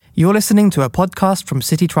You're listening to a podcast from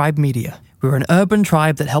City Tribe Media. We're an urban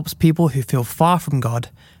tribe that helps people who feel far from God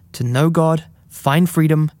to know God, find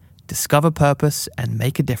freedom, discover purpose, and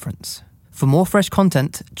make a difference. For more fresh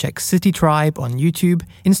content, check City Tribe on YouTube,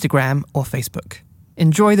 Instagram, or Facebook.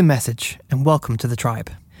 Enjoy the message and welcome to the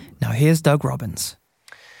tribe. Now here's Doug Robbins.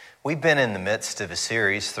 We've been in the midst of a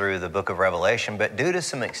series through the book of Revelation, but due to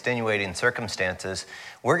some extenuating circumstances,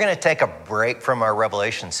 we're going to take a break from our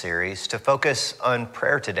Revelation series to focus on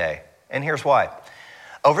prayer today. And here's why.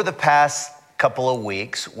 Over the past couple of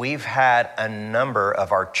weeks, we've had a number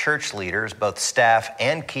of our church leaders, both staff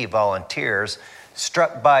and key volunteers,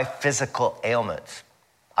 struck by physical ailments.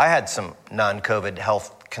 I had some non-COVID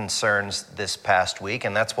health concerns this past week,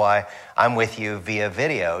 and that's why I'm with you via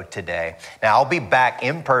video today. Now, I'll be back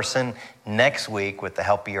in person next week with the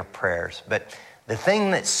help of your prayers. But the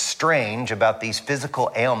thing that's strange about these physical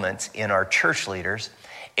ailments in our church leaders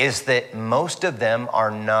is that most of them are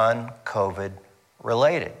non-COVID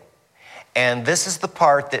related. And this is the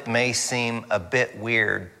part that may seem a bit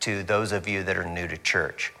weird to those of you that are new to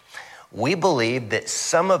church. We believe that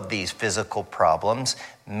some of these physical problems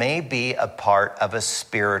may be a part of a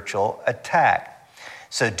spiritual attack.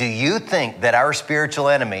 So do you think that our spiritual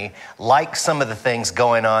enemy likes some of the things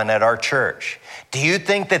going on at our church? Do you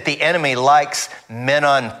think that the enemy likes Men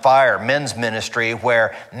on Fire, men's ministry,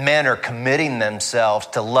 where men are committing themselves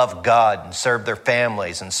to love God and serve their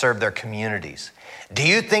families and serve their communities? Do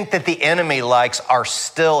you think that the enemy likes our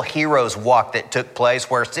Still Heroes walk that took place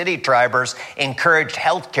where City Tribers encouraged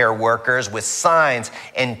healthcare workers with signs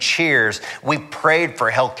and cheers? We prayed for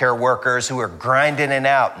healthcare workers who are grinding it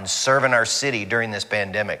out and serving our city during this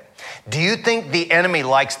pandemic. Do you think the enemy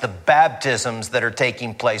likes the baptisms that are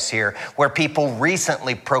taking place here where people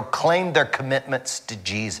recently proclaimed their commitments to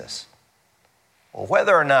Jesus? Well,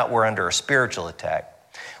 whether or not we're under a spiritual attack,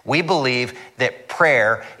 we believe that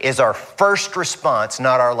prayer is our first response,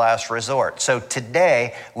 not our last resort. So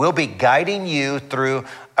today, we'll be guiding you through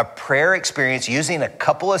a prayer experience using a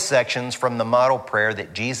couple of sections from the model prayer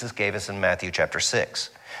that Jesus gave us in Matthew chapter 6.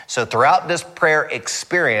 So throughout this prayer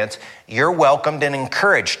experience, you're welcomed and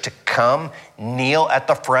encouraged to come, kneel at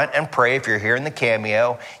the front and pray if you're here in the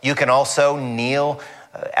Cameo. You can also kneel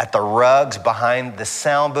at the rugs behind the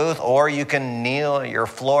sound booth, or you can kneel at your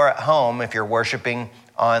floor at home if you're worshiping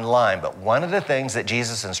online. But one of the things that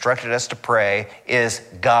Jesus instructed us to pray is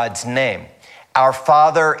God's name. Our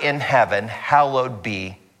Father in heaven, hallowed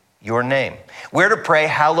be your name. We're to pray,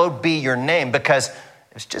 hallowed be your name, because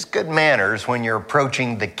it's just good manners when you're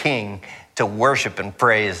approaching the King to worship and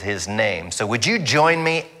praise his name. So would you join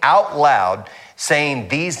me out loud saying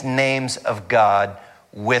these names of God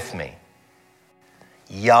with me?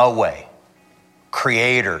 Yahweh,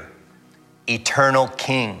 Creator, Eternal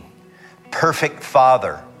King, Perfect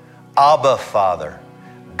Father, Abba Father,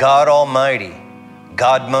 God Almighty,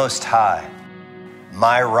 God Most High,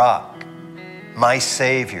 my Rock, my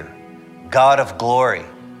Savior, God of glory,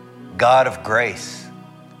 God of grace,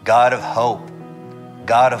 God of hope,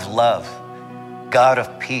 God of love, God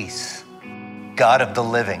of peace, God of the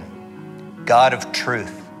living, God of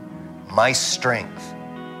truth, my strength,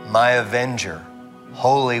 my avenger,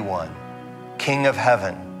 Holy One, King of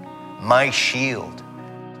heaven, my shield,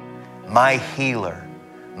 my healer,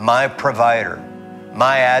 my provider,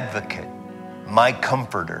 my advocate, my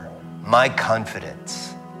comforter, my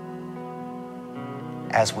confidence.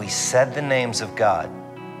 As we said the names of God,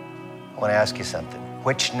 I want to ask you something.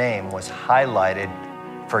 Which name was highlighted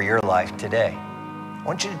for your life today? I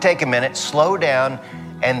want you to take a minute, slow down,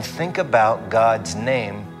 and think about God's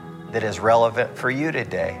name that is relevant for you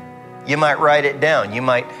today. You might write it down. You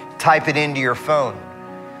might type it into your phone.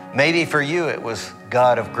 Maybe for you it was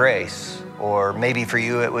God of grace, or maybe for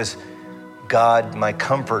you it was God, my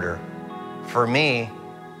comforter. For me,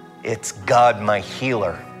 it's God, my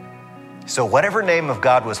healer. So whatever name of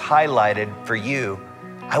God was highlighted for you,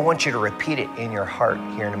 I want you to repeat it in your heart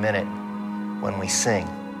here in a minute when we sing.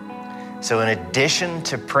 So in addition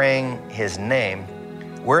to praying his name,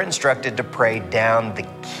 we're instructed to pray down the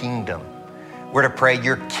kingdom. We're to pray,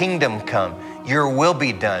 your kingdom come, your will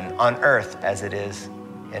be done on earth as it is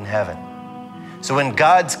in heaven. So when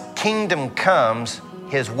God's kingdom comes,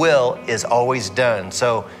 his will is always done.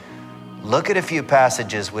 So look at a few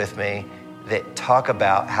passages with me that talk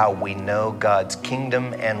about how we know God's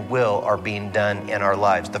kingdom and will are being done in our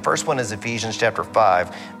lives. The first one is Ephesians chapter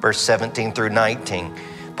 5, verse 17 through 19.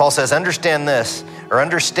 Paul says, understand this, or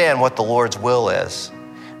understand what the Lord's will is.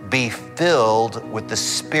 Be filled with the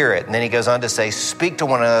Spirit. And then he goes on to say, speak to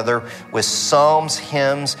one another with psalms,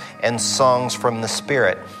 hymns, and songs from the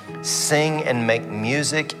Spirit. Sing and make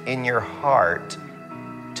music in your heart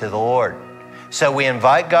to the Lord. So we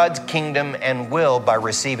invite God's kingdom and will by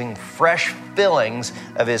receiving fresh fillings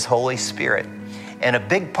of his Holy Spirit. And a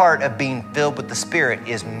big part of being filled with the Spirit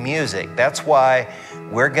is music. That's why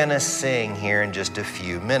we're gonna sing here in just a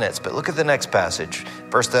few minutes. But look at the next passage,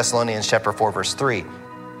 1 Thessalonians chapter 4, verse 3.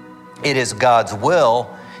 It is God's will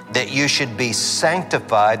that you should be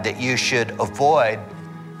sanctified, that you should avoid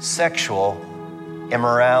sexual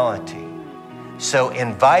immorality. So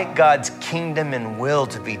invite God's kingdom and will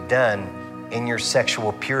to be done in your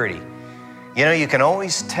sexual purity. You know, you can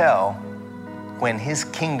always tell when his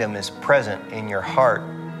kingdom is present in your heart,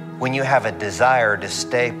 when you have a desire to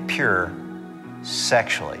stay pure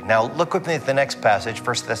sexually. Now look with me at the next passage,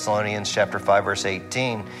 1 Thessalonians chapter 5, verse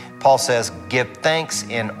 18. Paul says, give thanks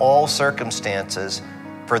in all circumstances,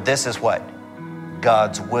 for this is what?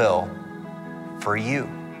 God's will for you.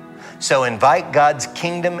 So invite God's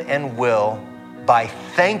kingdom and will by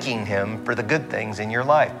thanking him for the good things in your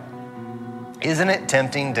life. Isn't it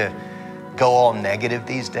tempting to go all negative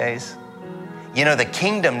these days? You know, the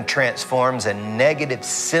kingdom transforms a negative,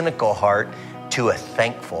 cynical heart to a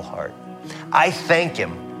thankful heart. I thank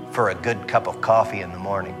him for a good cup of coffee in the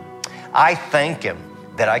morning. I thank him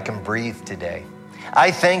that I can breathe today.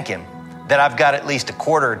 I thank him that I've got at least a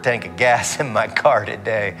quarter tank of gas in my car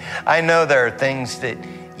today. I know there are things that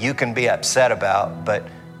you can be upset about, but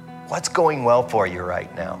what's going well for you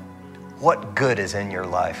right now? What good is in your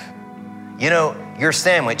life? You know, your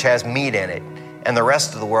sandwich has meat in it, and the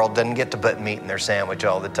rest of the world doesn't get to put meat in their sandwich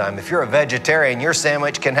all the time. If you're a vegetarian, your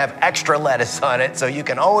sandwich can have extra lettuce on it, so you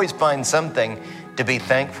can always find something to be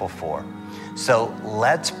thankful for. So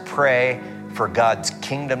let's pray for God's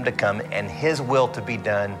kingdom to come and his will to be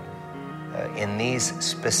done in these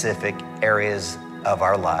specific areas of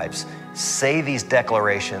our lives. Say these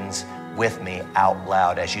declarations with me out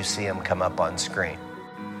loud as you see them come up on screen.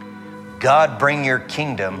 God, bring your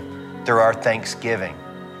kingdom through our thanksgiving.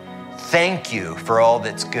 Thank you for all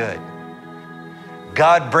that's good.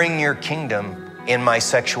 God, bring your kingdom in my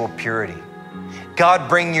sexual purity. God,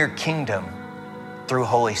 bring your kingdom through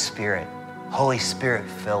Holy Spirit. Holy Spirit,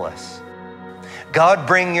 fill us. God,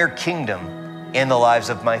 bring your kingdom in the lives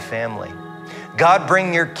of my family. God,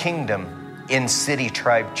 bring your kingdom in City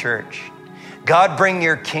Tribe Church. God, bring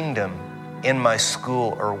your kingdom in my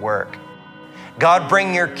school or work. God,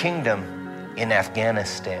 bring your kingdom in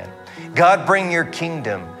Afghanistan. God, bring your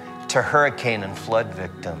kingdom to hurricane and flood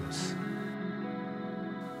victims.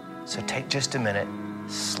 So take just a minute,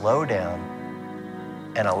 slow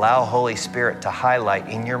down, and allow Holy Spirit to highlight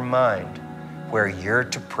in your mind where you're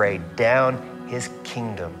to pray down his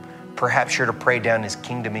kingdom. Perhaps you're to pray down his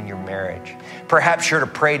kingdom in your marriage. Perhaps you're to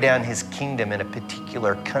pray down his kingdom in a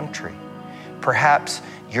particular country. Perhaps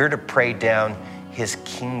you're to pray down his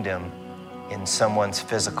kingdom in someone's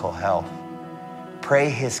physical health. Pray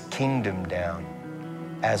his kingdom down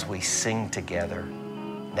as we sing together.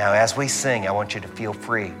 Now, as we sing, I want you to feel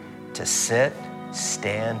free to sit,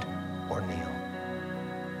 stand, or kneel.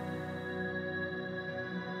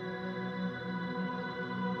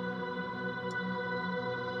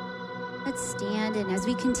 Let's stand, and as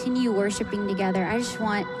we continue worshiping together, I just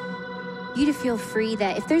want you to feel free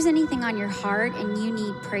that if there's anything on your heart and you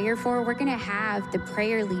need prayer for, we're going to have the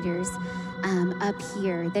prayer leaders up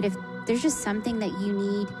here, that if there's just something that you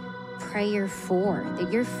need prayer for,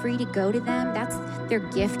 that you're free to go to them. That's their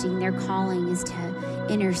gifting, their calling is to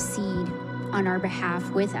intercede on our behalf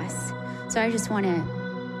with us. So I just want to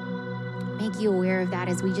make you aware of that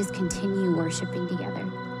as we just continue worshiping together.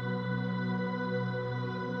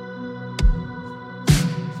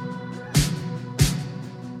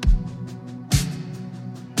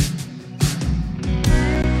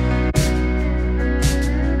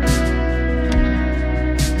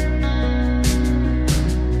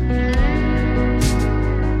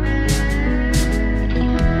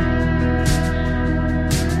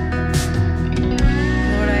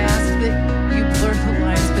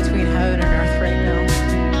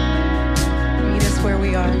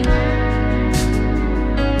 We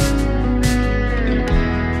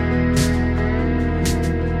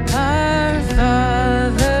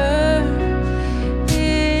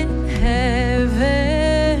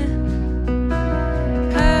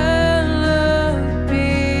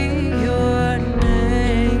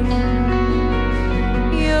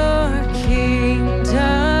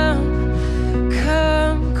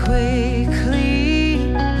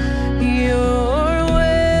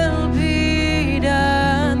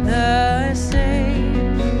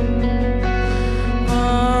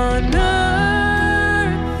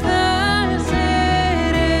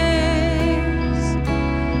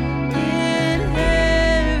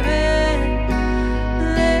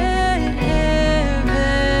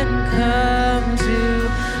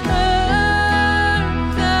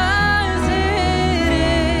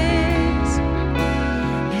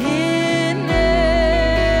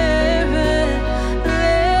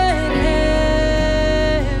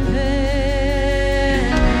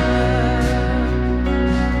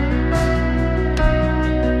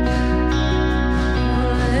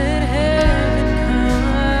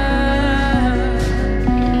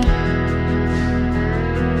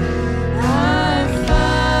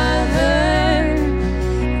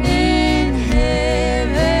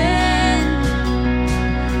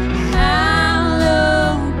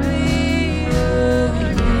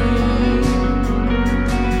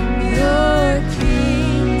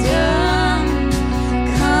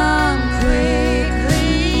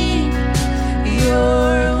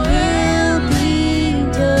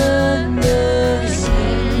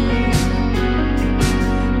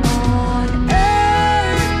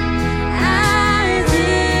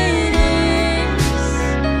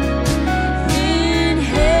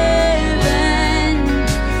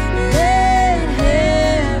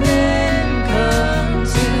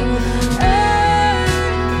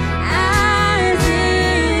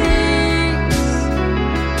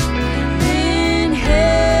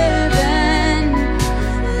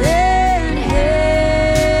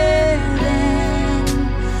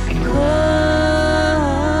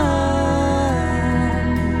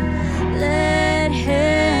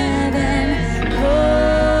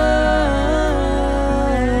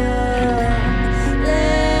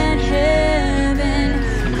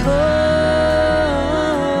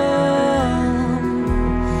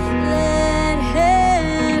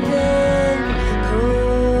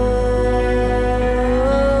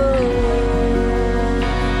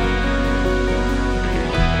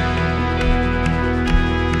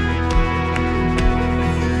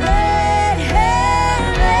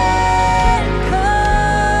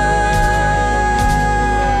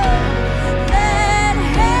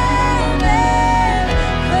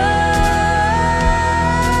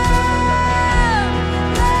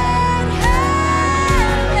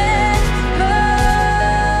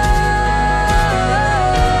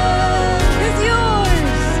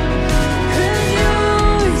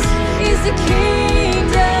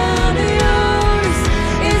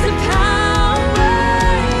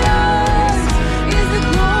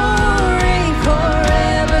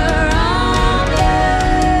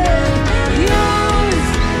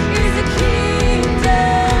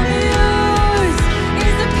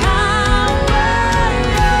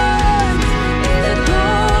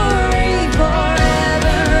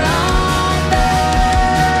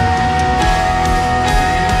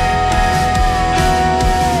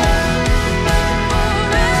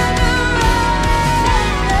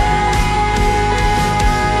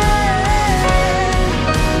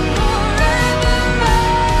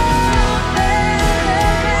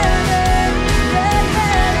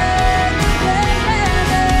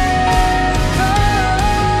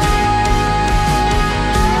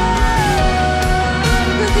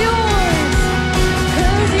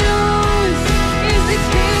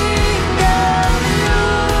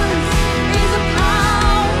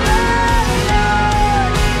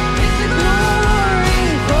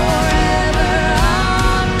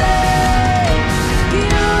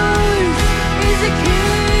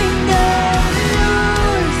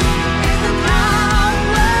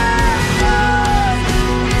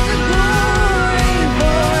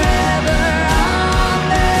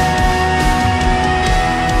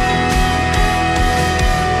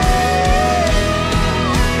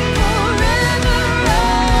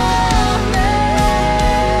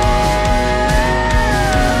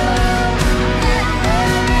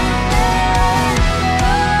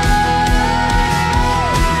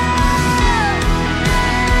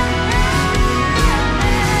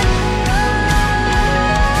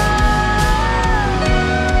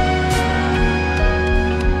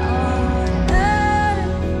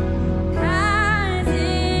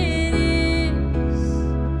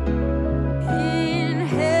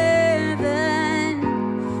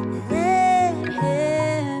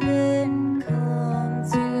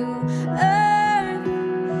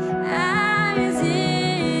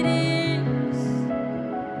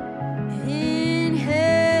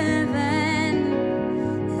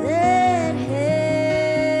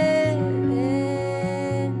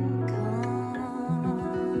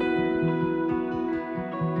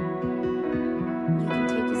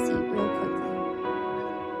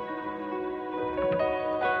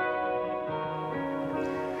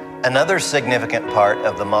Another significant part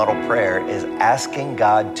of the model prayer is asking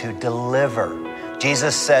God to deliver.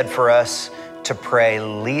 Jesus said for us to pray,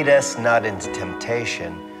 lead us not into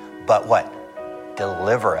temptation, but what?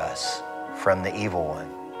 Deliver us from the evil one.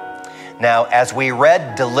 Now, as we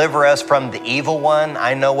read, deliver us from the evil one,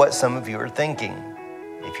 I know what some of you are thinking.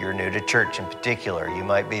 If you're new to church in particular, you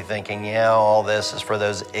might be thinking, yeah, all this is for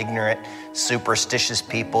those ignorant, superstitious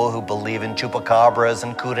people who believe in chupacabras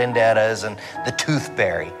and curanderas and the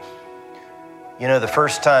toothberry. You know, the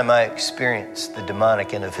first time I experienced the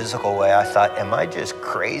demonic in a physical way, I thought, am I just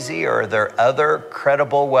crazy, or are there other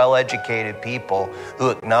credible, well-educated people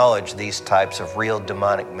who acknowledge these types of real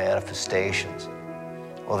demonic manifestations?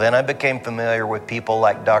 Well, then I became familiar with people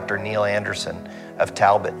like Dr. Neil Anderson of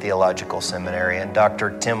Talbot Theological Seminary and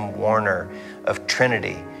Dr. Tim Warner of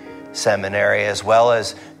Trinity Seminary, as well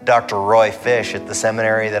as Dr. Roy Fish at the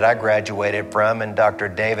seminary that I graduated from, and Dr.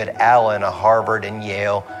 David Allen, a Harvard and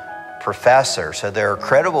Yale professor. So there are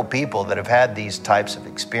credible people that have had these types of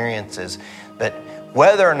experiences. But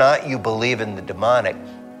whether or not you believe in the demonic,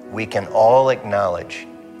 we can all acknowledge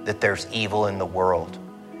that there's evil in the world.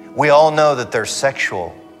 We all know that there's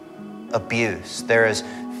sexual abuse, there is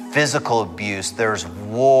physical abuse, there's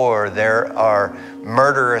war, there are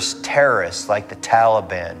murderous terrorists like the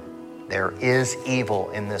Taliban. There is evil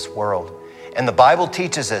in this world. And the Bible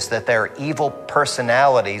teaches us that there are evil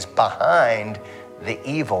personalities behind the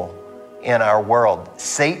evil in our world.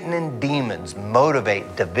 Satan and demons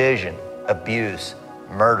motivate division, abuse,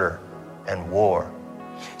 murder, and war.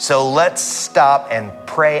 So let's stop and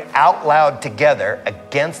pray out loud together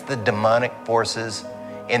against the demonic forces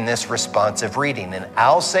in this responsive reading. And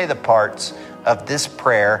I'll say the parts of this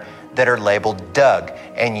prayer that are labeled Doug,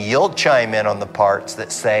 and you'll chime in on the parts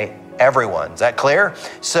that say everyone. Is that clear?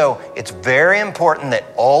 So it's very important that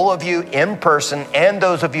all of you in person and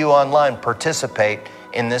those of you online participate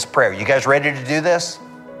in this prayer. You guys ready to do this?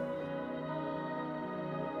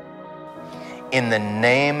 In the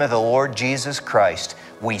name of the Lord Jesus Christ,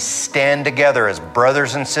 we stand together as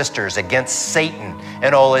brothers and sisters against Satan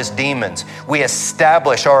and all his demons. We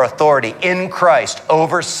establish our authority in Christ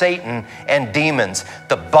over Satan and demons.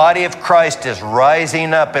 The body of Christ is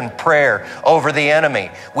rising up in prayer over the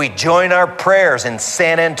enemy. We join our prayers in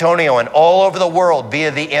San Antonio and all over the world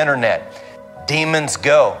via the internet. Demons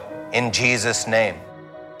go in Jesus' name.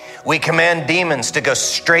 We command demons to go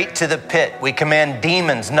straight to the pit. We command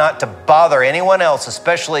demons not to bother anyone else,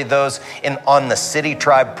 especially those on the City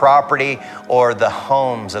Tribe property or the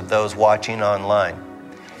homes of those watching online.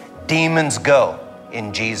 Demons go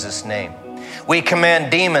in Jesus' name. We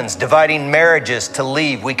command demons dividing marriages to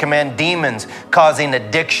leave. We command demons causing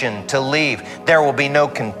addiction to leave. There will be no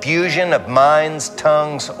confusion of minds,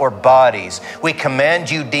 tongues, or bodies. We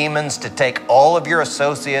command you, demons, to take all of your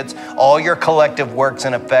associates, all your collective works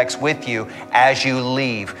and effects with you as you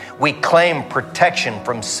leave. We claim protection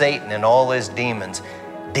from Satan and all his demons.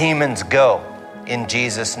 Demons go in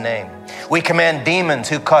Jesus' name. We command demons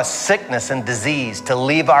who cause sickness and disease to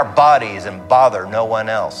leave our bodies and bother no one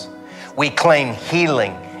else. We claim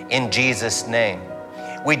healing in Jesus' name.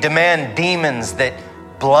 We demand demons that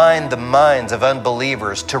blind the minds of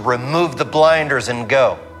unbelievers to remove the blinders and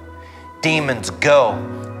go. Demons go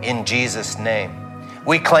in Jesus' name.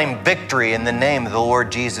 We claim victory in the name of the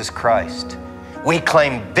Lord Jesus Christ. We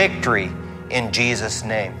claim victory in Jesus'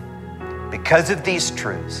 name. Because of these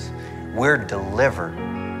truths, we're delivered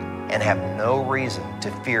and have no reason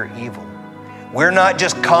to fear evil. We're not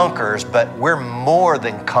just conquerors, but we're more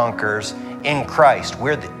than conquerors in Christ.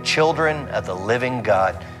 We're the children of the living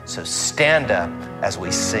God. So stand up as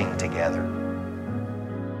we sing together.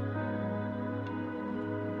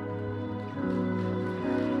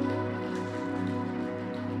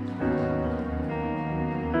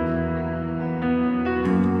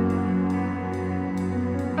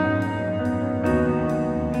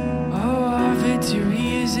 Oh, our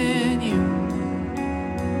victory is in you.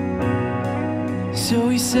 So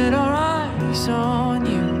we set our eyes on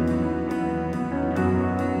you.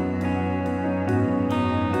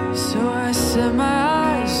 So I set my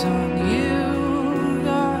eyes on you,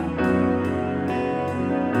 God.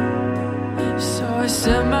 So I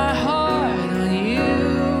set my heart on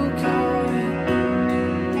you, God.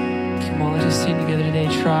 Come on, let's just sing together today,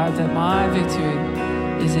 tribe, that my victory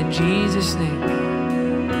is in Jesus' name.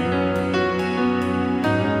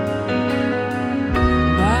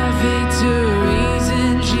 My victory's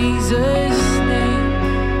in Jesus' name.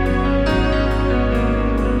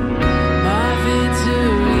 My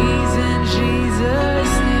victory's in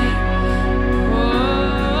Jesus' name. Oh,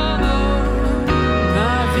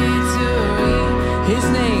 my victory, his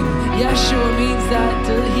name, Yeshua, means that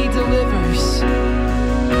he delivers.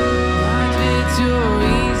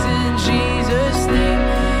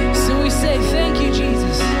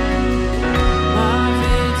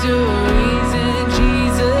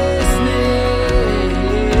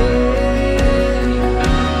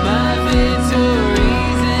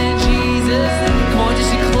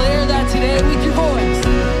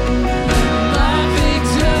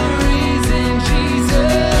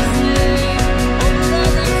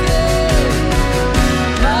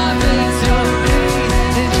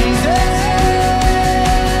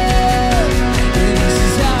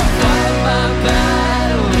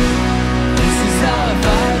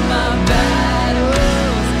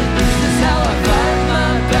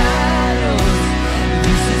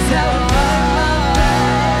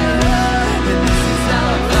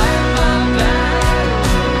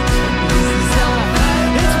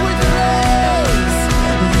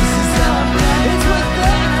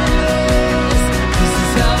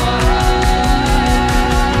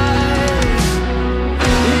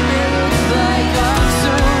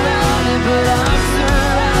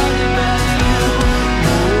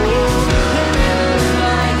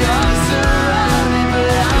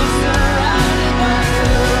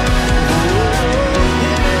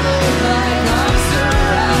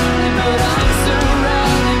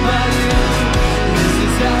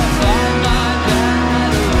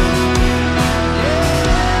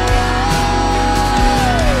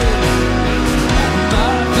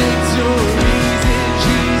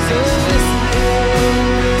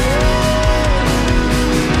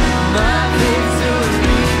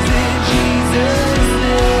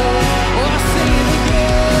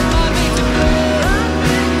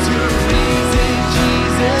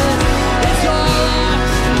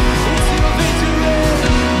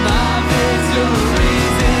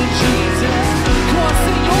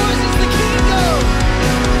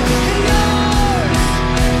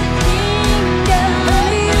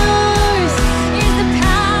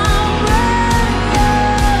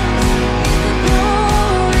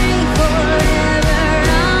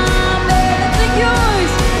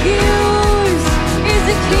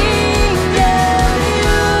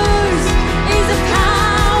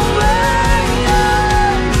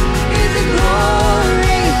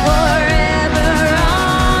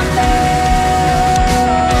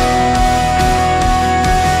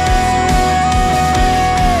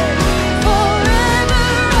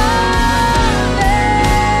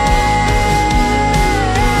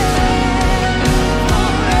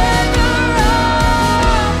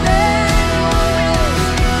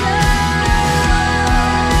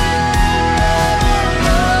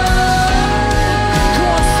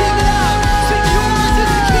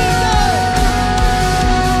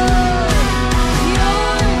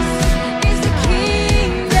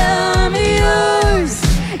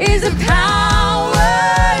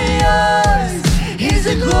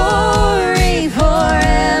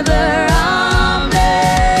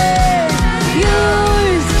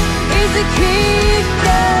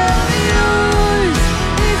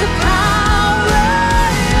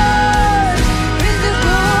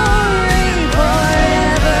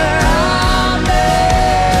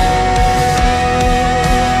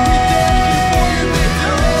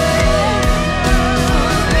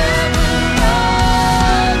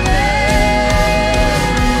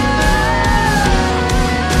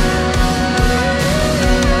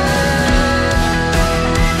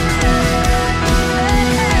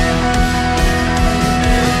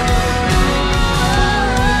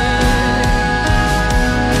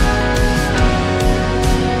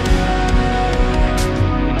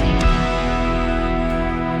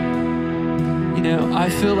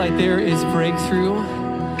 feel like there is breakthrough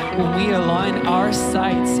when we align our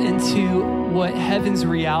sights into what heaven's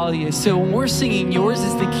reality is. So when we're singing, yours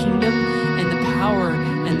is the kingdom and the power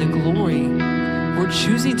and the glory, we're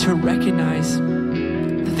choosing to recognize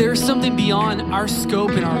that there's something beyond our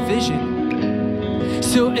scope and our vision.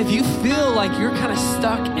 So if you feel like you're kind of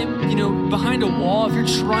stuck in, behind a wall, if you're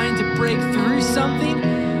trying to break through something,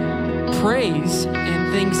 praise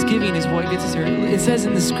and thanksgiving is what gets us here. It says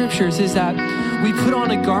in the scriptures is that we put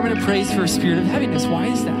on a garment of praise for a spirit of heaviness. Why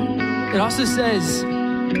is that? It also says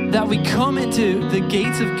that we come into the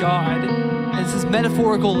gates of God. This is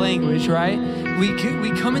metaphorical language, right? We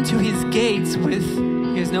come into his gates with,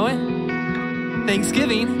 you guys know it?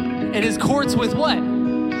 Thanksgiving, and his courts with what?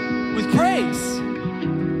 With praise.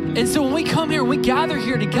 And so when we come here, we gather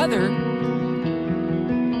here together,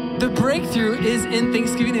 the breakthrough is in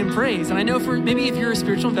thanksgiving and praise. And I know maybe if you're a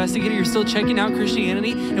spiritual investigator, you're still checking out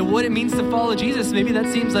Christianity and what it means to follow Jesus. Maybe that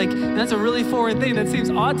seems like that's a really foreign thing. That seems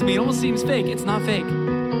odd to me. It almost seems fake. It's not fake.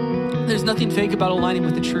 There's nothing fake about aligning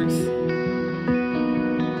with the truth.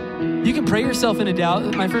 You can pray yourself into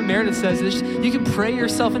doubt. My friend Meredith says this. You can pray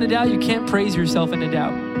yourself into doubt. You can't praise yourself into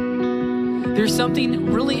doubt. There's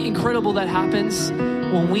something really incredible that happens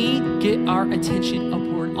when we get our attention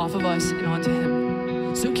upward off of us and onto him.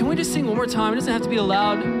 So can we just sing one more time? It doesn't have to be a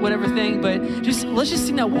loud whatever thing, but let's just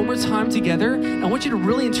sing that one more time together. I want you to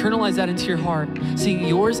really internalize that into your heart. Saying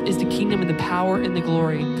yours is the kingdom and the power and the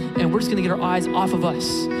glory. And we're just gonna get our eyes off of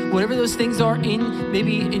us. Whatever those things are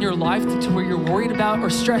maybe in your life to where you're worried about or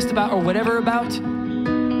stressed about or whatever about,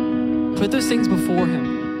 put those things before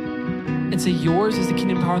him and say yours is the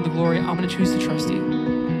kingdom, power, and the glory. I'm gonna choose to trust you.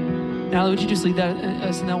 Now, would you just lead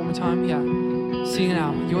us in that one more time? Yeah, sing it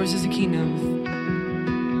out. Yours is the kingdom.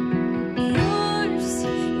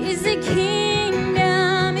 The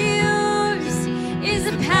kingdom, yours is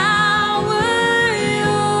the power,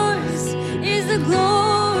 yours is the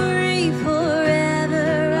glory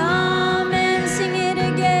forever. Amen. Sing it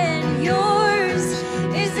again. Yours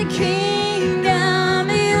is the kingdom,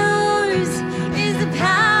 yours is the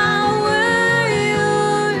power,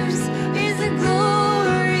 yours is the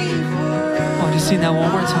glory forever. Oh, just sing that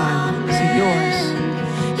one more time. Sing yours.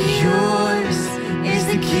 Yours is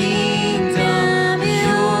the kingdom.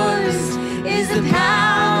 The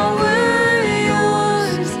power,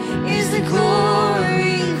 yours is the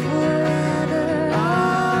glory forever.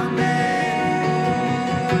 Amen.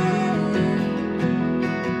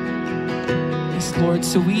 Yes, Lord.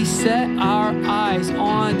 So we set our eyes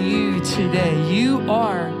on you today. You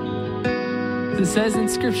are, it says in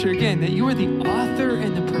Scripture again, that you are the author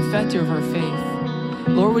and the perfecter of our faith.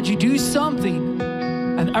 Lord, would you do something?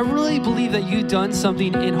 I really believe that you've done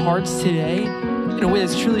something in hearts today in a way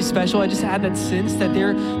that's truly special. I just had that sense that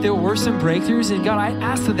there were some breakthroughs, and God, I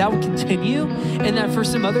ask that would continue, and that for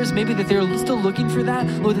some others, maybe that they're still looking for that,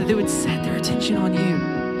 Lord, that they would set their attention on you.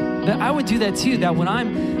 That I would do that too, that when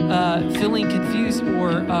I'm feeling confused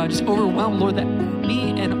or just overwhelmed, Lord, that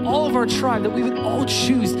me and all of our tribe, that we would all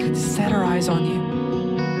choose to set our eyes on you,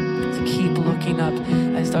 to keep looking up,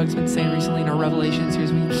 as Doug's been saying recently in our Revelation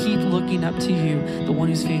series, we keep looking up to you, the one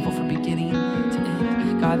who's faithful from beginning to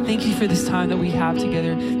end. God, thank you for this time that we have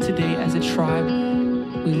together today as a tribe.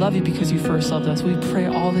 We love you because you first loved us. We pray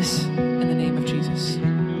all this in the name of Jesus.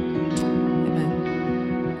 Amen.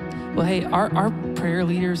 Well, hey, our prayer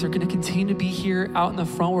leaders are going to continue to be here out in the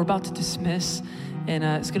front. We're about to dismiss, and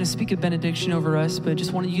it's going to speak a benediction over us, but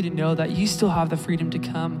just wanted you to know that you still have the freedom to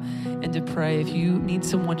come and to pray. If you need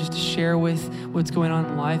someone just to share with what's going on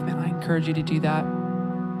in life, man, I encourage you to do that.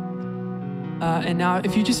 And now,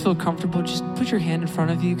 if you just feel comfortable, just put your hand in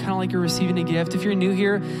front of you, kind of like you're receiving a gift. If you're new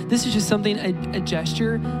here, this is just something, a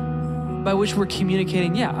gesture by which we're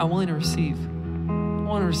communicating, yeah, I'm willing to receive. I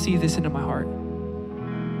want to receive this into my heart.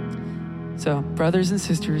 So, brothers and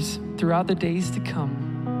sisters, throughout the days to come,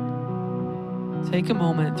 take a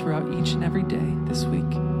moment throughout each and every day this week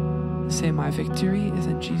to say, my victory is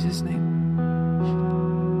in Jesus' name.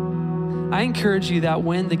 I encourage you that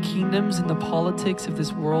when the kingdoms and the politics of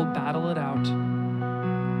this world battle it out,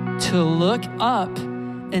 to look up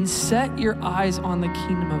and set your eyes on the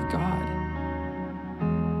kingdom of God.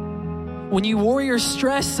 When you worry or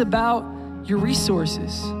stress about your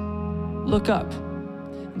resources, look up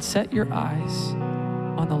and set your eyes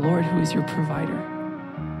on the Lord who is your provider.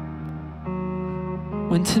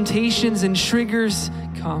 When temptations and triggers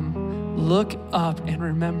come, look up and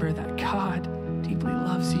remember that God deeply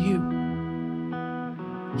loves you.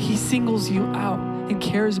 He singles you out and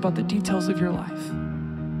cares about the details of your life.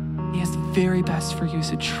 He has the very best for you,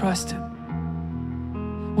 so trust him.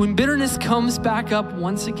 When bitterness comes back up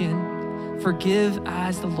once again, forgive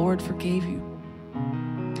as the Lord forgave you.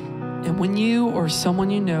 And when you or someone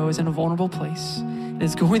you know is in a vulnerable place and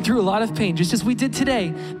is going through a lot of pain, just as we did today,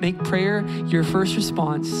 make prayer your first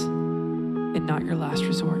response and not your last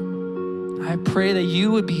resort. I pray that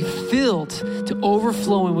you would be filled to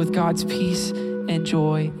overflowing with God's peace and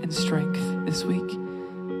joy and strength this week.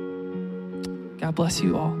 God bless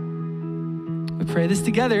you all. We pray this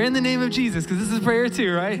together in the name of Jesus, because this is prayer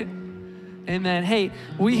too, right? Amen. Hey,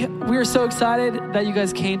 we are so excited that you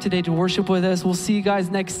guys came today to worship with us. We'll see you guys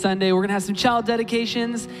next Sunday. We're going to have some child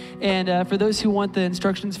dedications. And for those who want the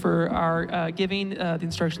instructions for our giving, the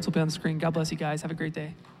instructions will be on the screen. God bless you guys. Have a great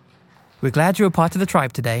day. We're glad you were part of the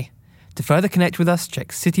tribe today. To further connect with us, check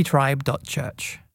citytribe.church.